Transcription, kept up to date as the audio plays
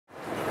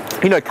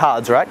You know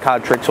cards, right?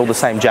 Card tricks, all the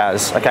same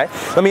jazz, okay?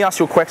 Let me ask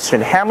you a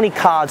question. How many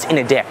cards in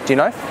a deck, do you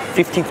know?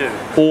 52.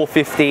 Or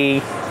 50?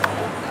 3.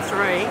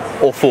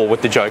 Or 4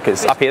 with the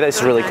jokers. Up here, this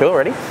is really cool,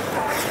 ready?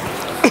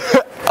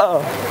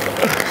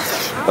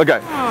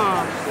 Okay.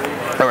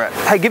 All right.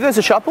 Hey, give those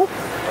a shuffle.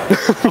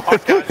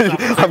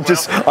 I'm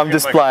just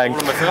playing.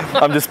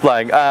 I'm just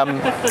playing.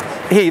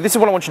 Here, this is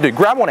what I want you to do.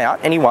 Grab one out,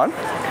 any one.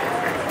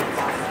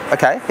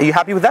 Okay. Are you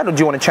happy with that, or do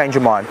you want to change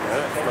your mind?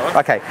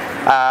 Okay.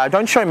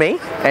 Don't show me,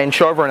 and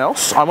show everyone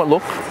else. I won't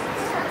look.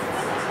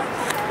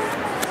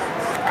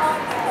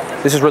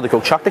 This is really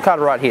cool. Chuck the card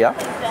right here.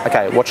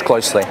 Okay. Watch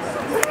closely.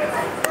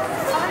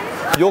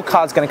 Your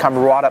card's going to come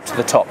right up to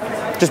the top.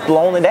 Just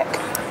blow on the deck.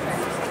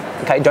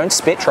 Okay, don't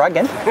spit, try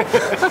again.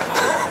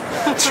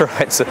 That's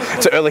right,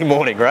 it's early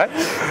morning, right?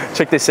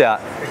 Check this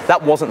out.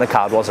 That wasn't the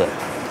card, was it?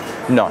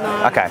 No.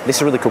 Okay, this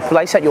is really cool.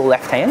 Place out your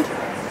left hand,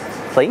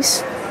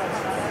 please.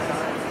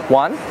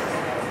 1,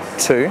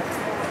 2,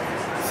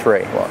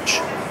 3,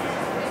 watch.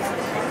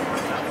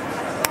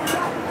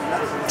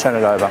 Turn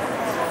it over.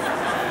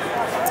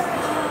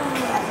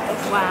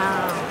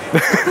 Wow.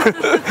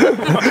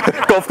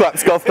 Golf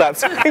claps, golf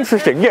claps.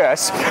 Interesting,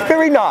 yes.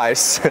 Very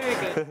nice. Very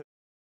good.